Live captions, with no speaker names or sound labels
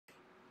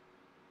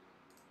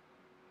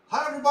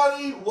Hi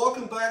everybody,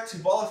 welcome back to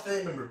Ball of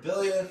Fame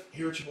Memorabilia.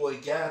 Here with your boy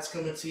Gats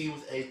coming to you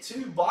with a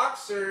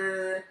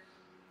 2-boxer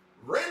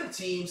random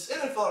teams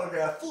NFL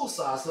autograph full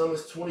size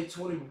numbers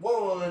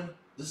 2021.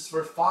 This is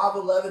for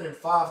 5/11 and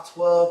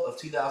 5/12 of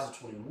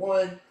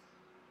 2021.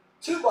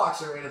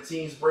 2-boxer random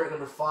teams, break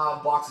number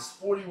 5, boxes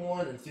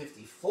 41 and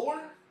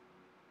 54.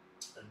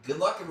 Good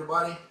luck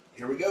everybody.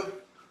 Here we go.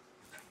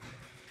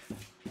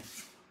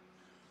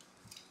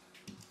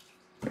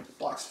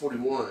 Box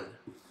 41.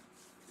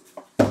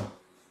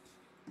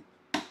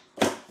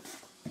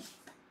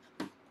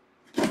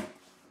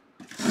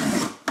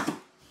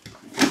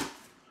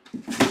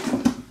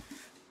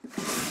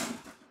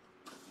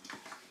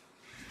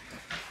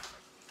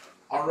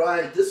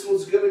 Alright, this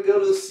one's going to go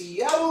to the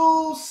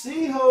Seattle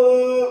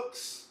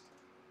Seahawks.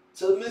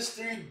 To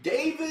Mr.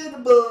 David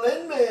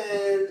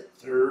Blendman,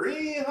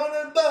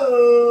 300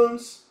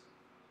 bones.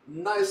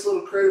 Nice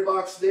little credit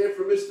box there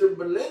for Mr.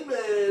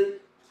 Blendman.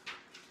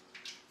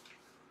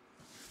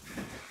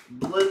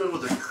 Blendman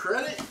with a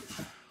credit.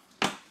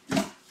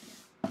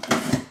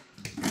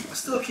 I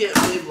still can't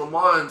believe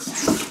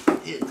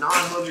Lamont's hit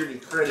 900 in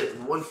credit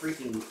in one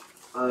freaking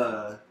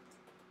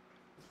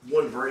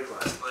one break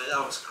last night.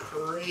 That was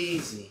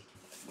crazy.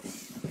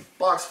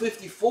 Box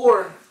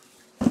 54.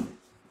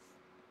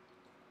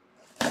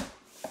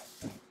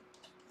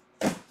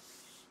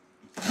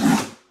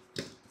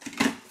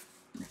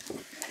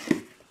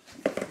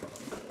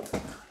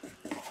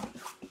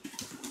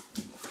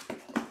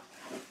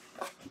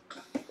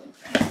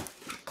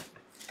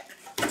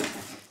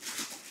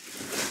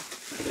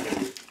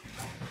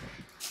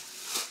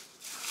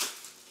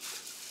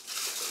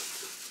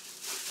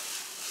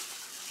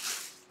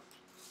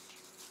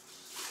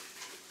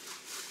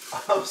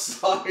 I'm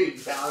sorry,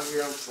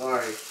 Gallagher. I'm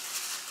sorry.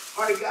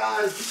 Alright,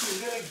 guys. This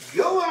is going to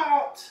go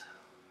out.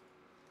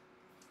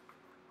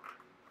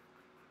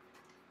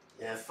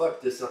 Yeah,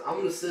 fuck this. I'm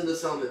going to send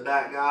this helmet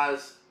back,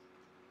 guys.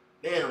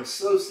 Man, I'm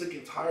so sick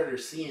and tired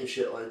of seeing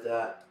shit like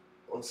that.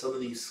 On some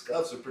of these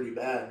scuffs are pretty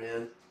bad,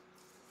 man.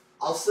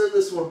 I'll send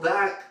this one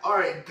back.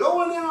 Alright,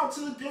 going out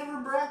to the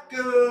Denver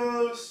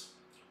Broncos.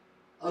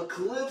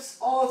 Eclipse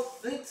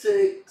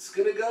Authentic. It's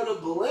going to go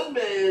to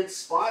Blendman.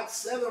 Spot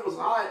 7 was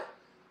hot.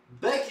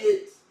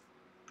 Beckett,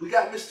 we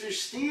got Mr.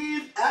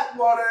 Steve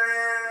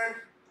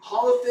Atwater,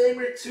 Hall of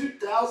Famer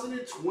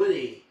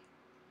 2020.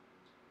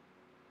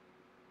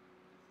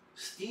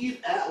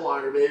 Steve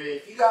Atwater, baby.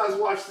 If you guys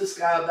watched this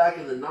guy back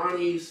in the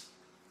 90s,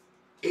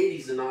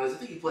 80s and 90s, I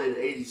think he played in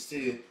the 80s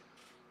too.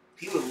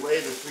 He would lay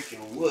the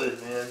freaking wood,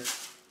 man.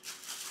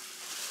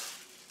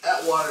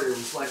 Atwater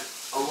was like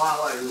a lot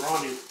like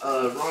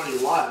Ronnie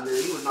Lott,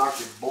 man. He would knock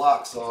your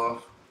blocks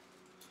off.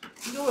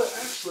 You know what?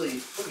 Actually,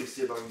 let me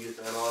see if I can get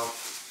that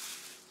off.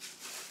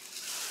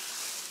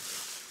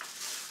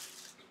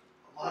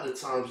 A lot of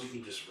times you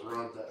can just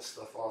rub that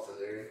stuff off of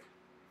there.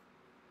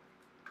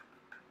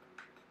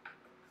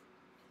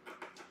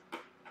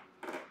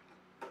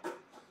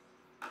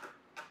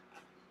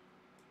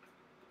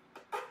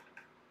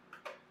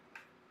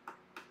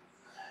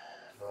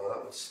 No,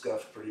 that one's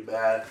scuffed pretty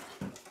bad.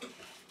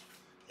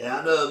 Yeah,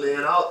 I know,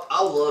 man.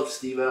 I love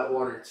Steve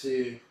Atwater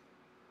too.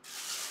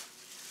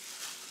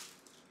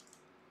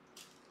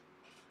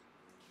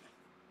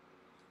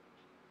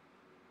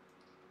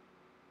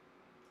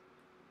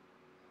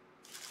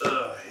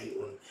 I hate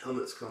when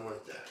helmets come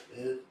like that,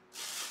 man.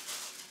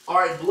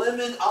 Alright,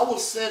 Blendman,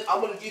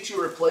 I'm going to get you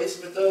a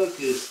replacement, though,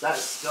 because that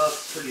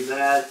scuff's pretty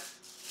bad.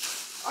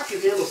 I can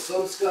handle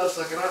some scuffs.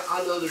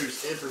 I know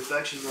there's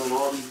imperfections on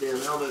all these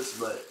damn helmets,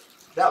 but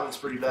that one's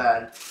pretty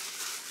bad.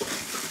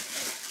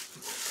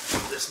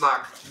 It's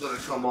not going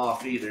to come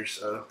off either,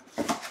 so.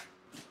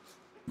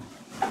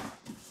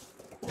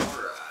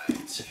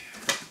 Alright.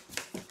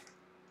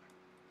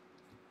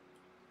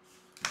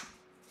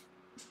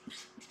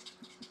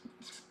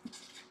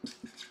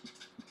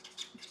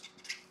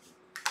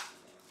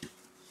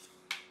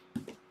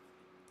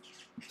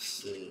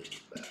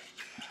 Back.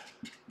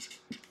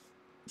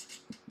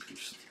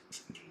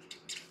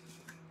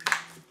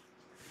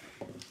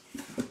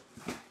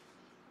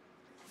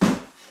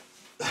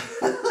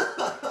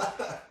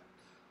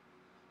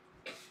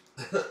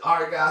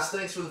 Alright guys,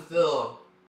 thanks for the fill.